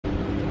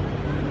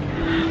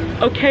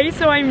Okay,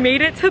 so I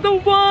made it to the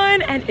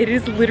one and it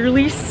is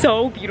literally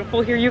so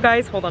beautiful here, you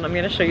guys. Hold on, I'm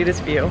gonna show you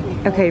this view.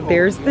 Okay,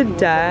 there's the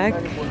deck.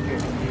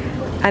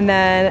 And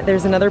then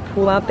there's another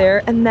pool out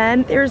there. And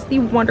then there's the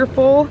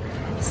wonderful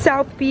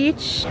South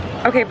Beach.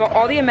 Okay, but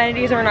all the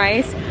amenities are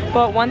nice.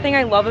 But one thing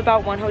I love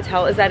about One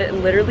Hotel is that it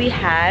literally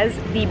has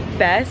the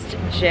best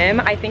gym.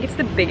 I think it's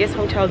the biggest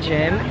hotel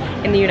gym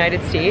in the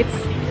United States.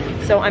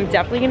 So I'm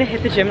definitely gonna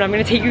hit the gym and I'm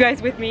gonna take you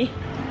guys with me.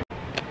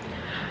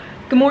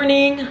 Good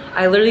morning.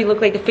 I literally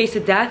look like the face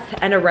of death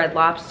and a red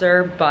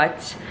lobster,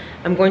 but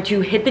I'm going to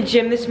hit the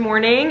gym this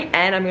morning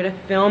and I'm gonna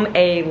film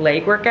a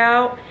leg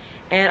workout.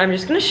 And I'm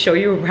just gonna show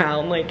you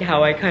around like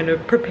how I kind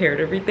of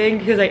prepared everything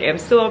because I am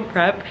still on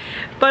prep,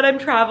 but I'm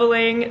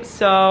traveling,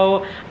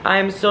 so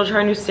I'm still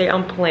trying to stay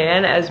on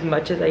plan as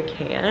much as I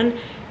can.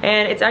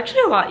 And it's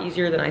actually a lot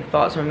easier than I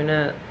thought, so I'm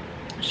gonna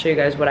show you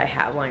guys what I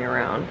have lying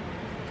around.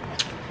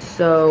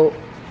 So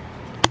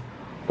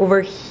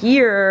over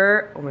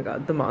here, oh my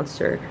God, the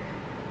monster.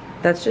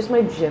 That's just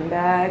my gym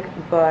bag,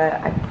 but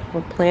I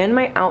planned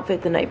my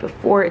outfit the night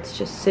before. It's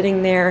just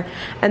sitting there.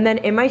 And then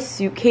in my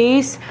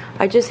suitcase,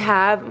 I just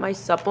have my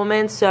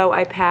supplements. So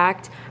I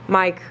packed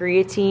my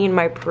creatine,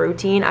 my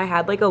protein. I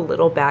had like a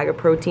little bag of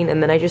protein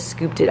and then I just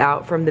scooped it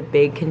out from the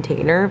big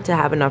container to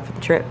have enough for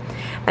the trip.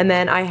 And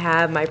then I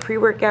have my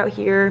pre-workout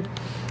here.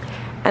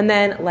 And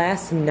then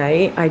last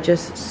night, I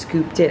just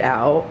scooped it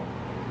out.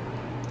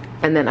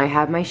 And then I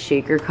have my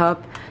shaker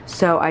cup.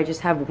 So I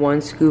just have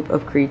 1 scoop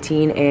of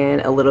creatine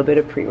and a little bit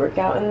of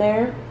pre-workout in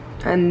there.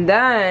 And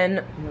then,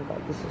 oh my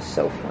God, this is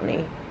so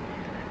funny.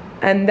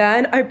 And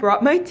then I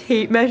brought my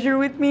tape measure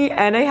with me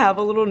and I have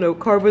a little note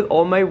card with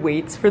all my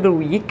weights for the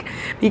week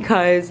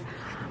because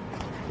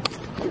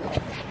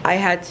I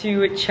had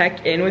to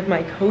check in with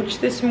my coach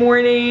this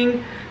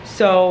morning.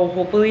 So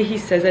hopefully he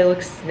says I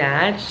look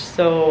snatched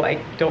so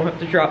I don't have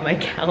to drop my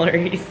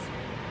calories.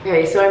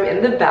 Okay, so I'm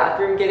in the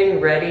bathroom getting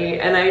ready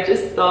and I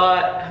just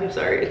thought, I'm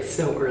sorry, it's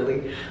so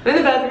early. I'm in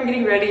the bathroom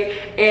getting ready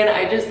and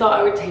I just thought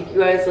I would take you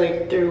guys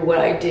like through what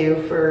I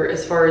do for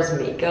as far as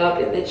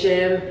makeup in the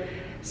gym.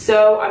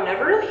 So I'm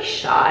never really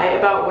shy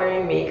about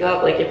wearing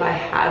makeup. Like if I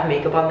have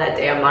makeup on that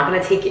day, I'm not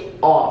gonna take it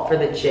off for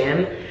the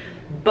gym.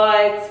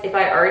 But if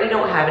I already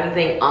don't have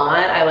anything on,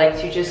 I like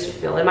to just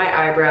fill in my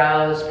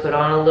eyebrows, put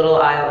on a little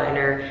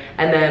eyeliner,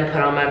 and then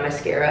put on my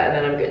mascara, and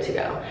then I'm good to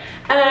go.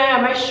 And then I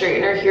have my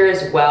straightener here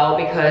as well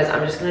because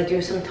I'm just gonna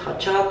do some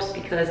touch-ups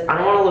because I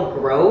don't wanna look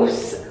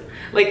gross.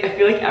 Like, I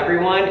feel like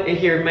everyone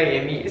here in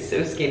Miami is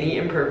so skinny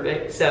and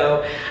perfect.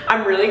 So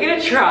I'm really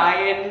gonna try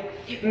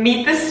and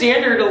meet the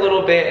standard a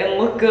little bit and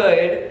look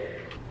good.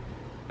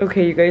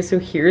 Okay, you guys, so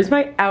here's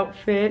my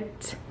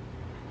outfit.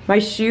 My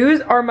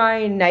shoes are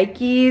my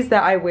Nikes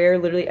that I wear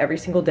literally every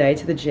single day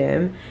to the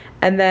gym.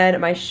 And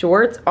then my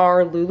shorts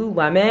are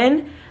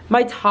Lululemon.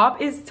 My top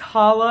is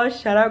Tala,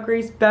 shout out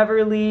Grace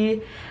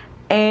Beverly.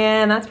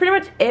 And that's pretty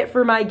much it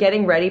for my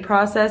getting ready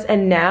process.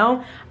 And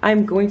now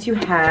I'm going to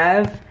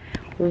have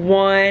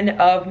one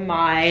of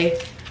my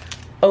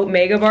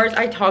Omega bars.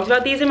 I talked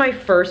about these in my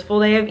first full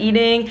day of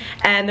eating,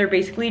 and they're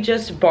basically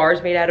just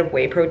bars made out of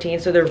whey protein.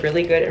 So they're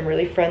really good and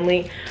really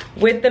friendly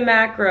with the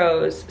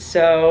macros.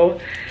 So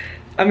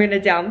I'm gonna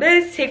down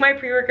this, take my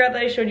pre-workout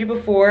that I showed you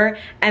before,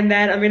 and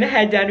then I'm gonna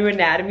head down to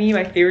Anatomy,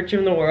 my favorite gym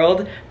in the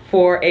world,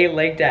 for a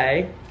leg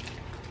day.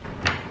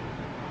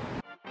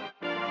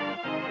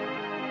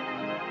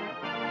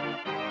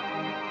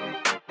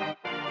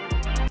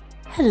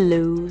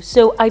 Hello,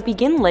 so I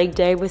begin leg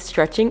day with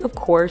stretching, of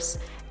course,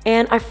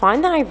 and I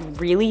find that I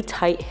have really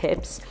tight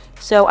hips,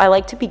 so I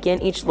like to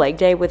begin each leg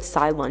day with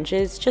side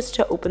lunges just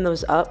to open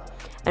those up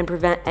and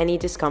prevent any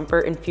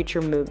discomfort in future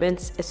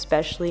movements,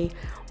 especially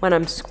when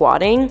I'm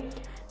squatting.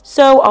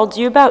 So I'll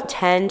do about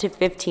 10 to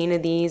 15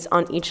 of these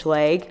on each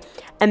leg,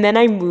 and then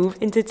I move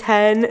into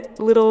 10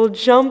 little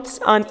jumps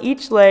on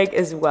each leg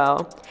as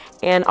well.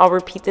 And I'll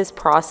repeat this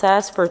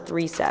process for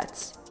 3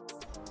 sets.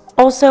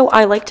 Also,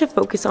 I like to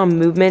focus on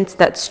movements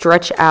that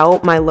stretch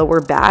out my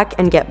lower back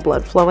and get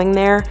blood flowing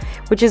there,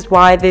 which is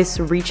why this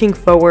reaching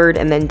forward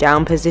and then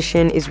down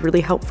position is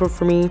really helpful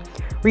for me.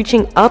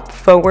 Reaching up,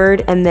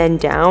 forward, and then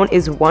down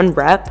is 1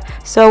 rep,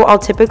 so I'll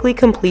typically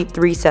complete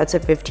 3 sets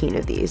of 15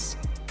 of these.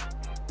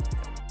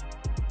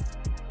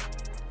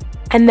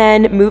 And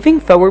then moving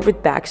forward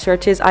with back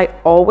stretches, I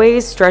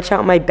always stretch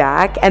out my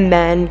back and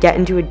then get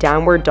into a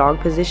downward dog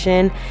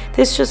position.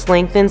 This just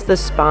lengthens the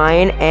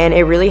spine and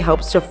it really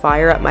helps to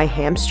fire up my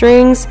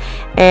hamstrings.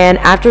 And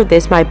after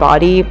this, my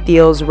body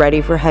feels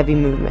ready for heavy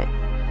movement.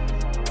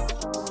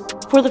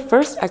 For the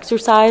first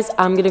exercise,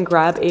 I'm gonna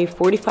grab a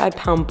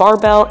 45-pound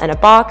barbell and a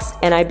box,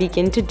 and I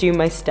begin to do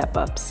my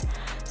step-ups.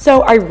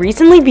 So I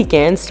recently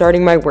began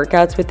starting my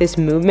workouts with this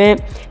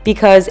movement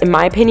because in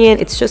my opinion,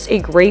 it's just a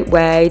great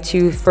way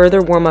to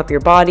further warm up your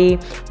body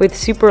with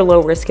super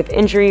low risk of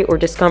injury or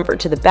discomfort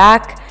to the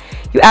back.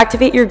 You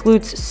activate your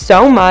glutes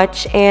so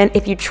much, and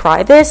if you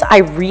try this, I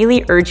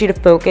really urge you to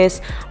focus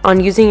on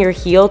using your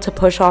heel to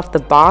push off the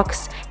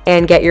box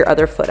and get your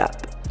other foot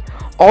up.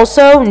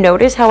 Also,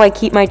 notice how I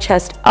keep my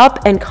chest up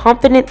and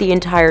confident the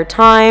entire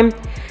time.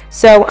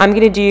 So I'm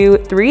gonna do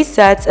 3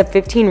 sets of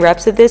 15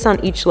 reps of this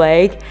on each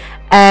leg,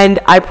 and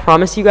I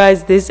promise you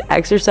guys, this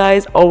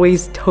exercise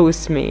always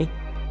toasts me.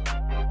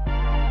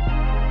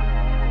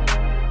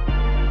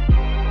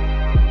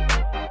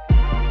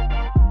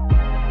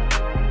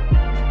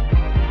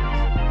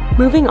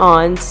 Moving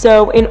on,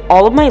 so in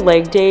all of my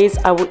leg days,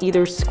 I will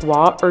either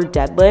squat or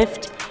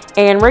deadlift.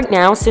 And right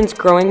now, since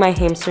growing my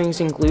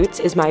hamstrings and glutes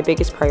is my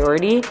biggest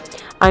priority,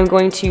 I'm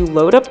going to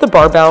load up the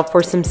barbell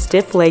for some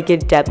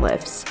stiff-legged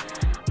deadlifts.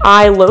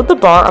 I load the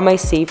bar on my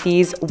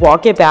safeties,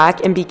 walk it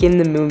back, and begin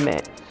the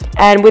movement.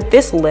 And with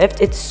this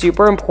lift, it's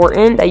super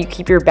important that you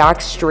keep your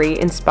back straight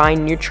and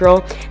spine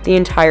neutral the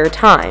entire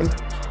time.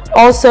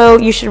 Also,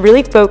 you should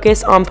really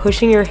focus on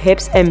pushing your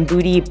hips and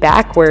booty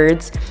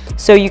backwards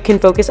so you can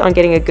focus on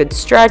getting a good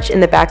stretch in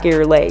the back of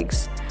your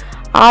legs.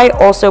 I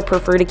also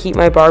prefer to keep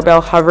my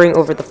barbell hovering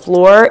over the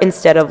floor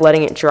instead of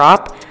letting it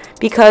drop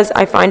because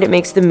I find it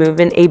makes the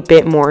movement a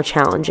bit more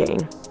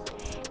challenging.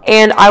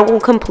 And I will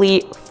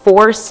complete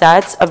 4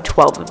 sets of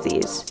 12 of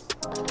these.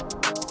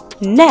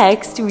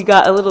 Next, we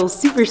got a little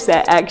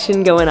superset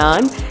action going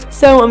on.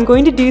 So I'm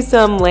going to do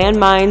some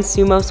landmine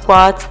sumo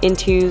squats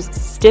into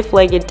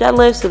stiff-legged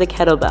deadlifts with a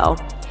kettlebell.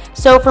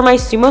 So for my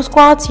sumo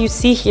squats, you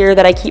see here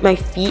that I keep my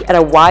feet at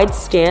a wide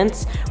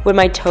stance with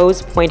my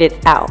toes pointed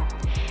out.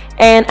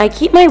 And I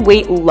keep my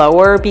weight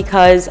lower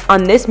because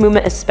on this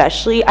movement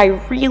especially, I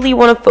really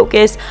want to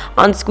focus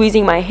on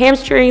squeezing my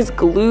hamstrings,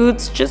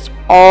 glutes, just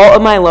all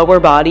of my lower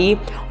body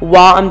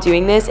while I'm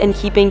doing this and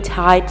keeping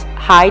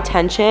high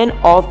tension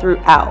all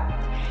throughout.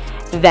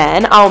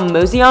 Then I'll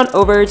mosey on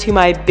over to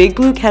my big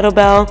blue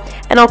kettlebell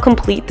and I'll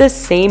complete the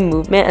same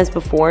movement as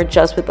before,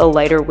 just with a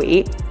lighter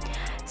weight.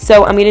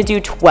 So I'm going to do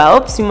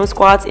 12 sumo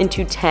squats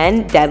into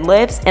 10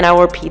 deadlifts, and I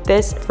will repeat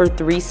this for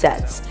 3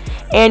 sets.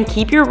 And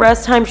keep your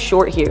rest time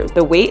short here.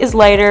 The weight is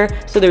lighter,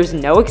 so there's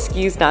no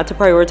excuse not to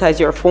prioritize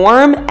your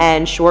form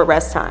and short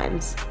rest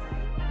times.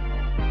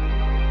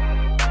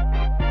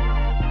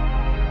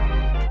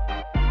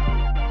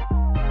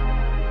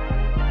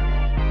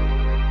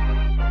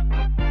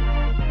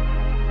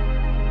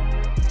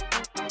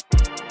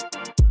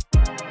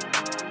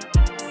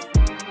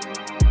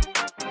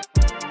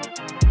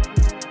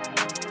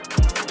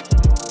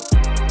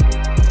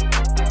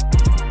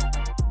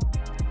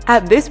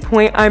 At this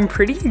point, I'm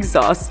pretty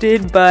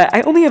exhausted, but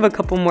I only have a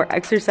couple more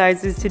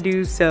exercises to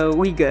do, so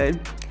we good.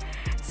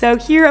 So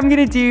here I'm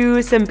gonna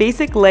do some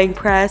basic leg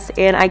press,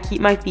 and I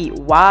keep my feet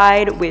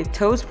wide with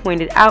toes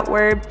pointed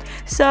outward.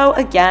 So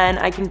again,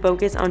 I can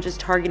focus on just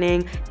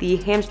targeting the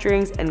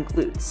hamstrings and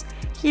glutes.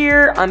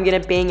 Here, I'm gonna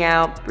bang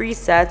out 3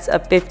 sets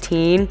of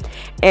 15,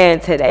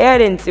 and today I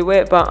didn't do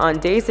it, but on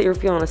days that you're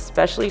feeling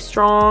especially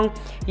strong,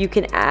 you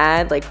can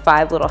add like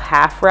 5 little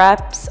half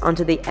reps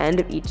onto the end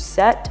of each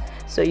set.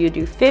 So you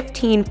do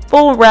 15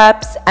 full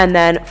reps and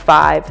then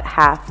 5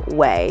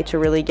 halfway to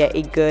really get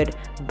a good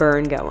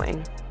burn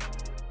going.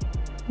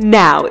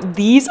 Now,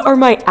 these are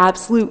my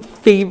absolute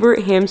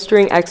favorite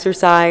hamstring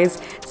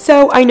exercise.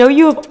 So I know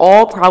you have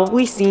all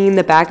probably seen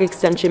the back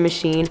extension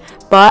machine,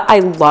 but I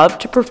love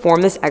to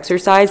perform this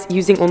exercise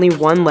using only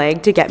one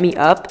leg to get me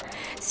up.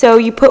 So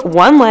you put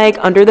one leg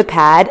under the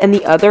pad and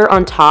the other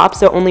on top,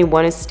 so only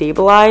one is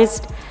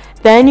stabilized.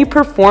 Then you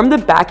perform the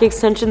back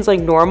extensions like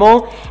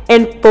normal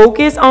and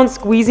focus on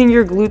squeezing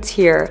your glutes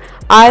here.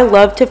 I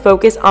love to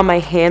focus on my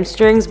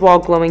hamstrings while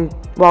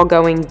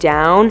going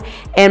down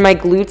and my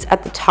glutes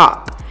at the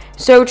top.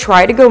 So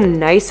try to go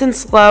nice and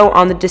slow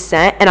on the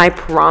descent, and I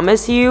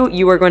promise you,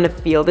 you are going to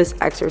feel this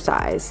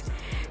exercise.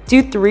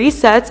 Do 3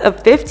 sets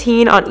of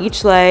 15 on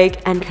each leg,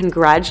 and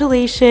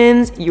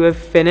congratulations, you have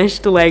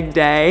finished leg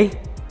day.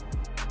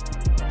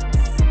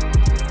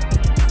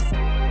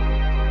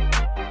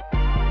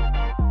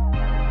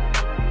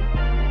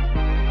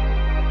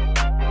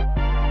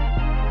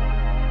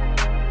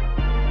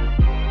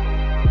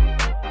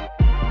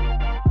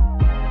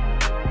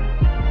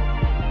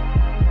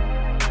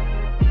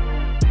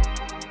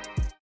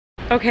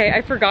 Okay,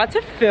 I forgot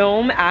to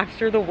film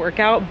after the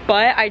workout,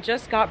 but I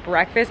just got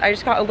breakfast. I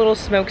just got a little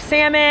smoked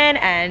salmon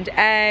and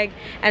egg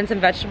and some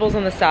vegetables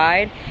on the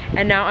side.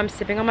 And now I'm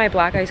sipping on my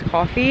black iced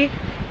coffee,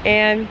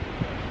 and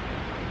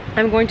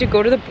I'm going to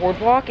go to the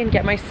boardwalk and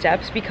get my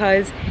steps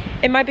because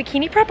in my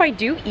bikini prep, I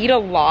do eat a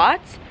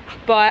lot,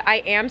 but I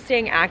am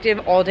staying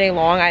active all day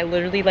long. I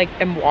literally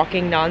am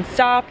walking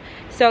nonstop.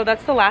 So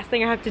that's the last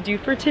thing I have to do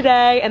for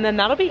today. And then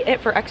that'll be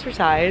it for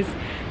exercise.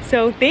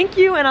 So thank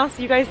you, and I'll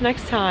see you guys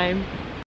next time.